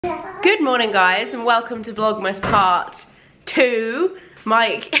Good morning guys and welcome to Vlogmas part 2.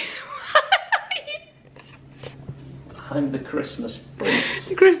 Mike. I'm the Christmas Prince.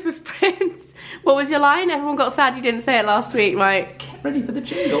 The Christmas Prince. What was your line? Everyone got sad you didn't say it last week, Mike. Get ready for the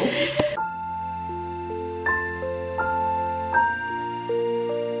jingle.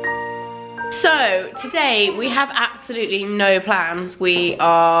 So today we have absolutely no plans. We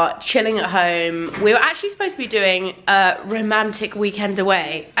are chilling at home. We were actually supposed to be doing a romantic weekend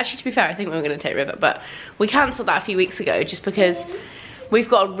away. Actually, to be fair, I think we were going to take River, but we cancelled that a few weeks ago just because we've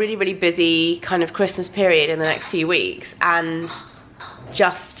got a really busy kind of Christmas period in the next few weeks, and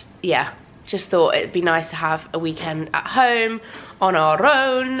just thought it'd be nice to have a weekend at home on our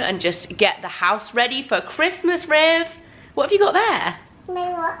own and just get the house ready for Christmas. Riv, what have you got there? My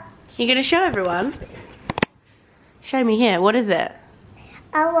watch. You gonna show everyone? Show me here, what is it?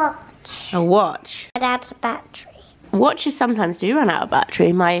 A watch. A watch. It adds a battery. Watches sometimes do run out of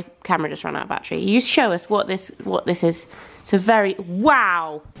battery. My camera just ran out of battery. You show us what this is. It's a very,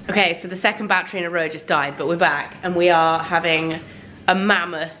 wow. Okay, so the second battery in a row just died, but we're back and we are having a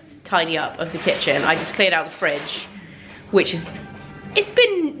mammoth tidy up of the kitchen. I just cleared out the fridge, which is, it's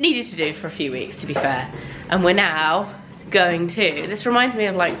been needed to do for a few weeks, to be fair. And we're now going to, this reminds me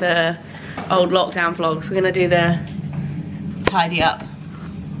of like the old lockdown vlogs. We're gonna do the tidy up.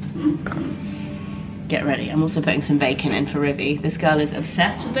 Get ready. I'm also putting some bacon in for Rivy. This girl is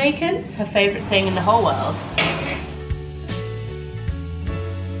obsessed with bacon. It's her favorite thing in the whole world.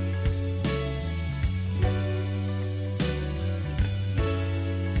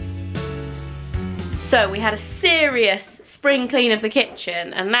 So we had a serious spring clean of the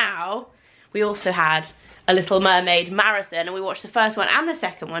kitchen, and now we also had a Little Mermaid marathon, and we watched the first one and the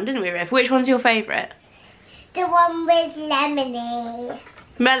second one, didn't we, Riv? Which one's your favourite? The one with Lemony.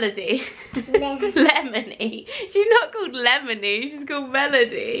 Melody. Lemony. She's not called Lemony, she's called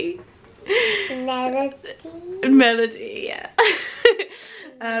Melody. Melody. Melody, yeah.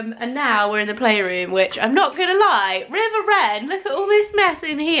 And now we're in the playroom, which I'm not gonna lie, River Wren, look at all this mess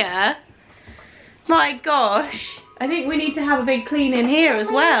in here. My gosh. I think we need to have a big clean in here as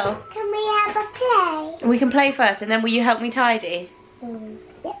well. Can we have a play? We can play first, and then will you help me tidy?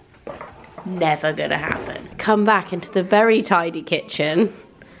 Yep. Never gonna happen. Come back into the very tidy kitchen.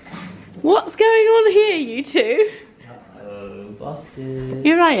 What's going on here, you two? Oh, busted.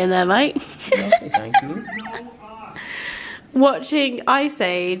 You're right in there, mate. Okay, thank you. Watching Ice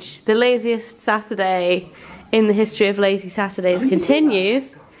Age, the laziest Saturday in the history of lazy Saturdays,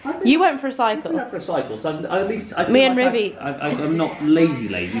 continues. You went for a cycle. I went for a cycle, so at least I feel Me and like Rivy. I'm not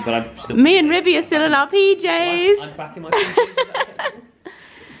lazy, but I'm still. Me and Rivy are still in our PJs. I'm back in my PJs.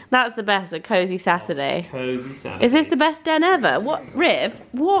 That's the best, a cozy Saturday. Cozy Saturday. Is this the best den ever? What, Riv?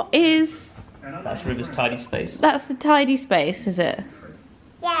 What is? That's River's tidy space. That's the tidy space, is it?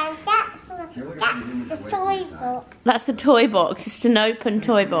 Yeah, that's the toy box. That's the toy box. It's an open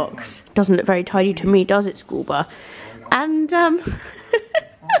toy box. Doesn't look very tidy to me, does it, Scuba? And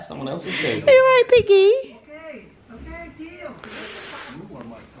Someone else's goes. are you right, Piggy? Okay, deal.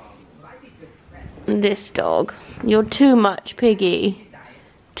 This dog. You're too much, Piggy.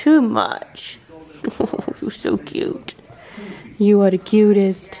 Too much. You're so cute. You are the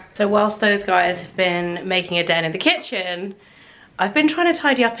cutest. So whilst those guys have been making a den in the kitchen, I've been trying to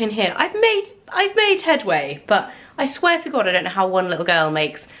tidy up in here. I've made headway, but I swear to God I don't know how one little girl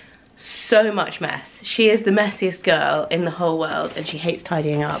makes so much mess. She is the messiest girl in the whole world and she hates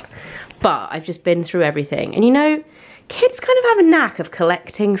tidying up. But I've just been through everything, and you know, kids kind of have a knack of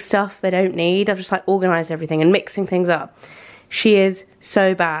collecting stuff they don't need. I've just like organised everything and mixing things up. She is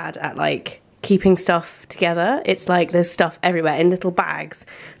so bad at like keeping stuff together. It's like there's stuff everywhere in little bags.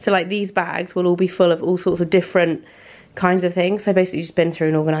 So like these bags will all be full of all sorts of different kinds of things. So I basically just been through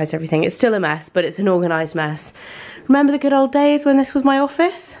and organised everything. It's still a mess, but it's an organised mess. Remember the good old days when this was my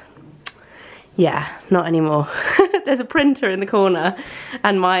office? Yeah, not anymore. There's a printer in the corner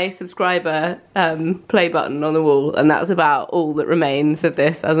and my subscriber play button on the wall, and that's about all that remains of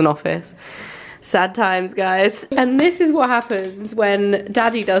this as an office. Sad times, guys. And this is what happens when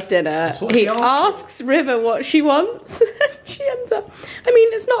Daddy does dinner. He asks River what she wants. She ends up, I mean,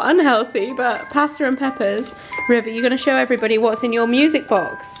 it's not unhealthy, but pasta and peppers. River, you're gonna show everybody what's in your music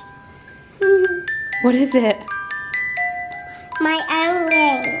box. What is it? My own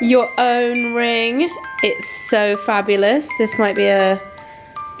ring. Your own ring. It's so fabulous. This might be a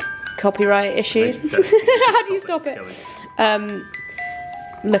copyright issue. How do you stop it?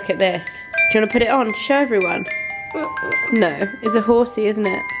 Look at this. Do you want to put it on to show everyone? No, it's a horsey, isn't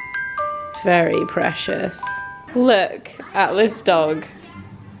it? Very precious. Look at this dog.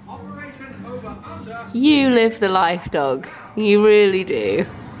 You live the life, dog. You really do.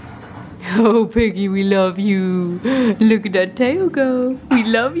 Oh, Piggy, we love you. Look at that tail go. We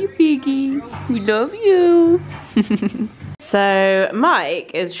love you, Piggy. We love you. So,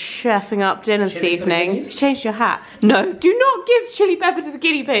 Mike is chefing up dinner this evening. You changed your hat. No, do not give chili pepper to the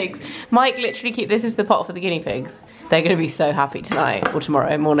guinea pigs. Mike literally this is the pot for the guinea pigs. They're gonna be so happy tonight or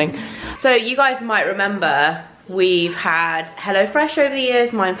tomorrow morning. So, you guys might remember we've had HelloFresh over the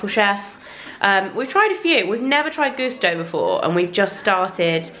years, Mindful Chef. We've tried a few. We've never tried Gusto before, and we've just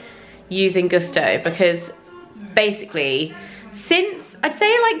started using Gusto because basically since I'd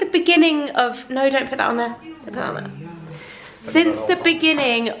say like the beginning of don't put that on there. Don't put that on there. Since the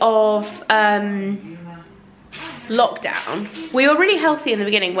beginning of lockdown, we were really healthy in the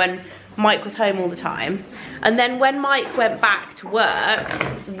beginning when Mike was home all the time, and then when Mike went back to work,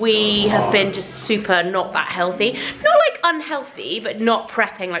 we have been just super not that healthy. Not like unhealthy, but not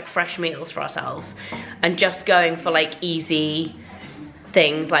prepping like fresh meals for ourselves and just going for like easy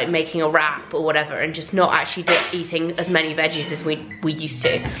things like making a wrap or whatever, and just not actually eating as many veggies as we used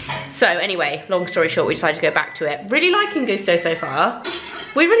to. So anyway, long story short, we decided to go back to it. Really liking Gusto so far.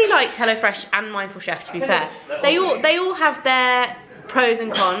 We really liked HelloFresh and Mindful Chef, to be fair. They all have their pros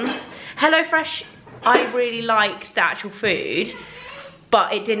and cons. HelloFresh, I really liked the actual food,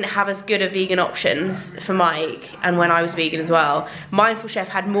 but it didn't have as good of vegan options for Mike, and when I was vegan as well. Mindful Chef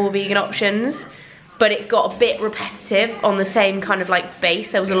had more vegan options, but it got a bit repetitive on the same kind of like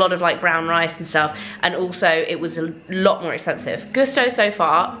base. There was a lot of like brown rice and stuff, and also it was a lot more expensive. Gusto so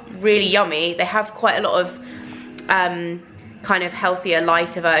far, really yummy. They have quite a lot of kind of healthier,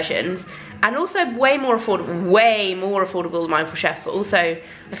 lighter versions, and also way more affordable than Mindful Chef, but also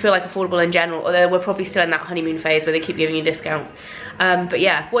I feel like affordable in general, although we're probably still in that honeymoon phase where they keep giving you discounts. But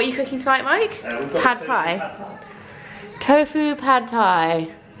yeah, what are you cooking tonight, Mike? Pad Thai. Tofu Pad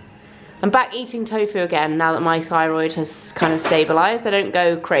Thai. I'm back eating tofu again now that my thyroid has kind of stabilised. I don't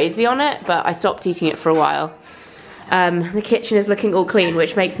go crazy on it, but I stopped eating it for a while. The kitchen is looking all clean,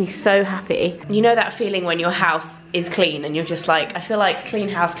 which makes me so happy. You know that feeling when your house is clean and you're just like, I feel like clean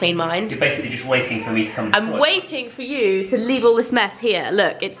house, clean mind. You're basically just waiting for me to come. I'm waiting for you to leave all this mess here.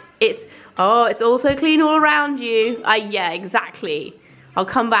 Look, it's also clean all around you. Yeah, exactly. I'll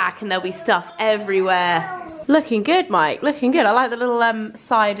come back and there'll be stuff everywhere. Looking good, Mike, looking good. I like the little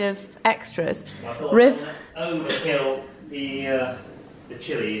side of extras. Riv. Overkill the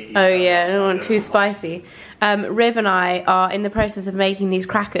chili. Oh yeah, I don't want too spicy. Riv and I are in the process of making these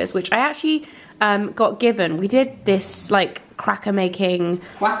crackers, which I actually got given. We did this like cracker making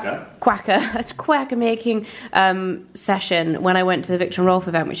session when I went to the Victor and Rolf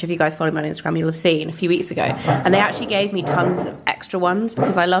event, which if you guys follow me on Instagram you'll have seen a few weeks ago, and they actually gave me tons of extra ones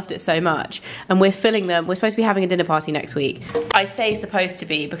because I loved it so much, and we're filling them. We're supposed to be having a dinner party next week. I say supposed to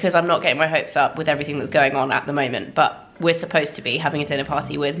be because I'm not getting my hopes up with everything that's going on at the moment, but we're supposed to be having a dinner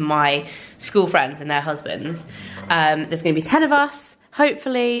party with my school friends and their husbands. There's going to be 10 of us,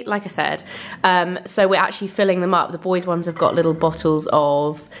 hopefully, like I said. So we're actually filling them up. The boys' ones have got little bottles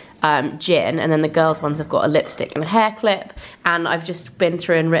of gin, and then the girls' ones have got a lipstick and a hair clip. And I've just been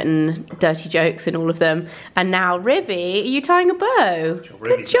through and written dirty jokes in all of them. And now, Rivy, are you tying a bow?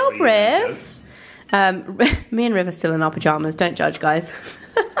 Good job, Riv. Me and Riv are still in our pyjamas. Don't judge, guys.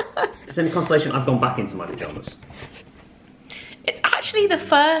 Is there any consolation? I've gone back into my pyjamas. It's actually the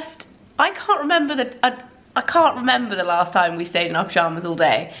first. I can't remember the last time we stayed in our pyjamas all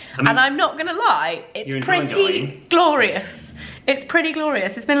day. I mean, and I'm not gonna lie, it's pretty glorious. It's pretty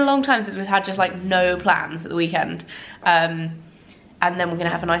glorious. It's been a long time since we've had just like no plans at the weekend. And then we're gonna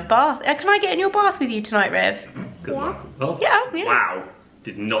have a nice bath. Can I get in your bath with you tonight, Riv? Good luck. Oh. Yeah. Wow.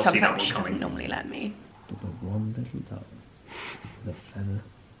 Did not see that one Sometimes she coming. doesn't normally let me. The one little dove, the feather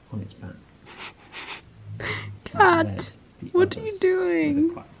on its back. Cat, what are you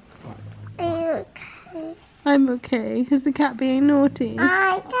doing? I'm okay. Is the cat being naughty?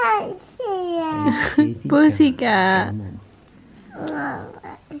 I can't see it. Pussycat.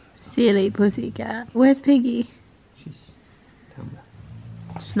 Silly pussycat. Where's Piggy? She's down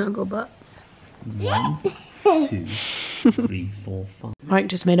there. Snuggle butts. 1, 2, 3, 4, 5. Mike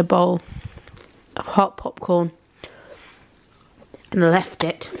just made a bowl of hot popcorn and left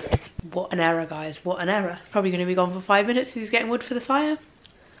it. What an error, guys. What an error. Probably going to be gone for 5 minutes. He's getting wood for the fire.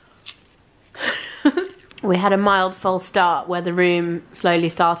 We had a mild false start where the room slowly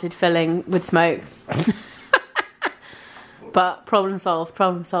started filling with smoke. But problem solved,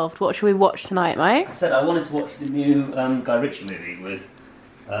 problem solved. What should we watch tonight, Mike? I said I wanted to watch the new Guy Ritchie movie with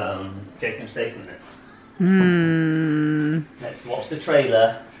Jason Statham in it. Let's watch the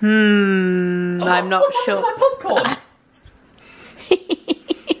trailer. I'm not sure. What's my popcorn?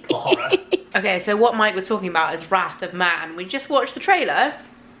 Horror. Okay, so what Mike was talking about is Wrath of Man. We just watched the trailer.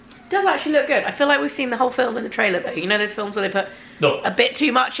 does actually look good. I feel like we've seen the whole film in the trailer though. You know those films where they put a bit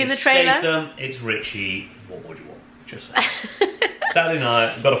too much in the trailer? Statham, it's Richie. What would you want? Just Saturday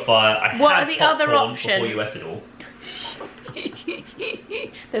night, got a fire. What are the other options? Before you ate it all.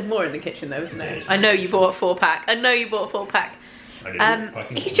 There's more in the kitchen though, isn't there? I know you bought a 4-pack. I know you bought a 4-pack.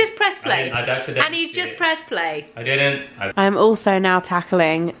 He's just pressed play. And he's just pressed play. I didn't. I'm also now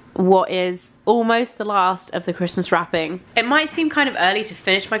tackling what is almost the last of the Christmas wrapping. It might seem kind of early to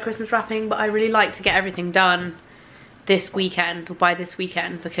finish my Christmas wrapping, but I really like to get everything done this weekend, or by this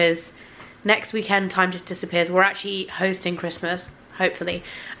weekend, because next weekend time just disappears. We're actually hosting Christmas, hopefully,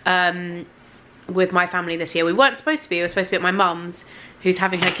 with my family this year. We weren't supposed to be. We were supposed to be at my mum's, who's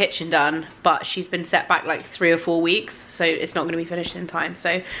having her kitchen done, but she's been set back like 3 or 4 weeks, so it's not going to be finished in time.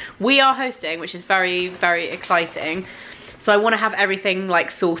 So we are hosting, which is very, very exciting. So I want to have everything like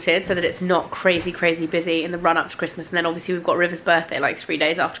sorted so that it's not crazy busy in the run up to Christmas. And then obviously we've got River's birthday like 3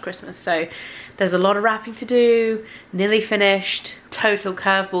 days after Christmas, so there's a lot of wrapping to do. Nearly finished. Total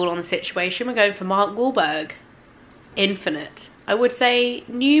curveball on the situation. We're going for Mark Wahlberg. Infinite. I would say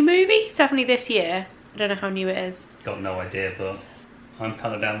new movie. It's definitely this year. I don't know how new it is. Got no idea, but I'm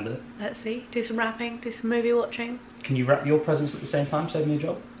kind of down with it. Let's see. Do some wrapping. Do some movie watching. Can you wrap your presents at the same time? Save me a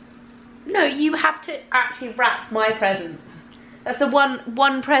job. No, you have to actually wrap my presents. That's the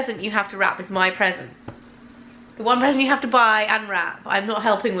one present you have to wrap is my present. The one present you have to buy and wrap. I'm not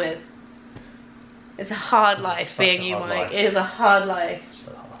helping with. It's a hard life being you, Mike. It is a hard life.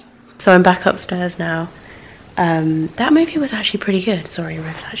 So hard. So I'm back upstairs now. That movie was actually pretty good. Sorry,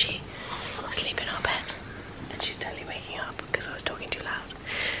 Riv's actually asleep in our bed. And she's totally waking up because I was talking too loud.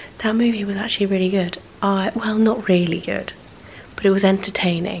 That movie was actually really good. Well, not really good, but it was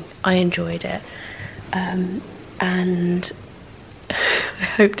entertaining. I enjoyed it. And I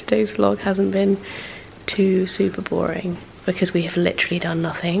hope today's vlog hasn't been too super boring, because we have literally done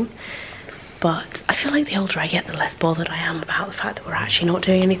nothing. But I feel like the older I get, the less bothered I am about the fact that we're actually not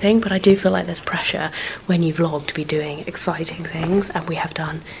doing anything. But I do feel like there's pressure when you vlog to be doing exciting things, and we have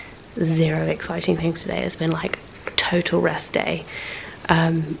done 0 exciting things today. It's been like a total rest day.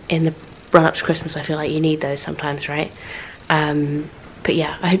 In the run up to Christmas, I feel like you need those sometimes, right? But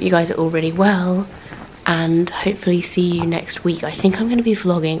yeah, I hope you guys are all really well, and hopefully see you next week. I think I'm going to be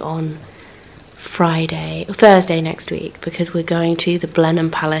vlogging on Friday or Thursday next week, because we're going to the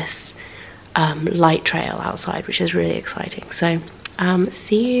Blenheim Palace light trail outside, which is really exciting. So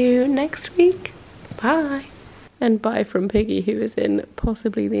see you next week. Bye. And bye from Piggy, who is in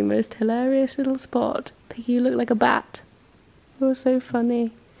possibly the most hilarious little spot. Piggy, you look like a bat. You're so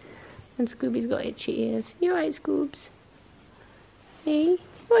funny. And Scooby's got itchy ears. You alright, Scoobs? Hey, you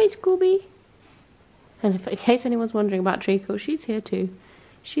alright, Scooby? And in case anyone's wondering about Treacle, she's here too.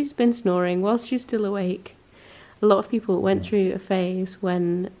 She's been snoring whilst she's still awake. A lot of people went through a phase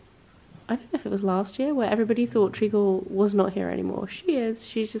when, I don't know if it was last year, where everybody thought Treacle was not here anymore. She is.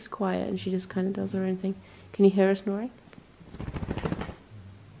 She's just quiet and she just kind of does her own thing. Can you hear her snoring?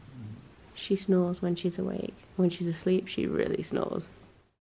 She snores when she's awake. When she's asleep, she really snores.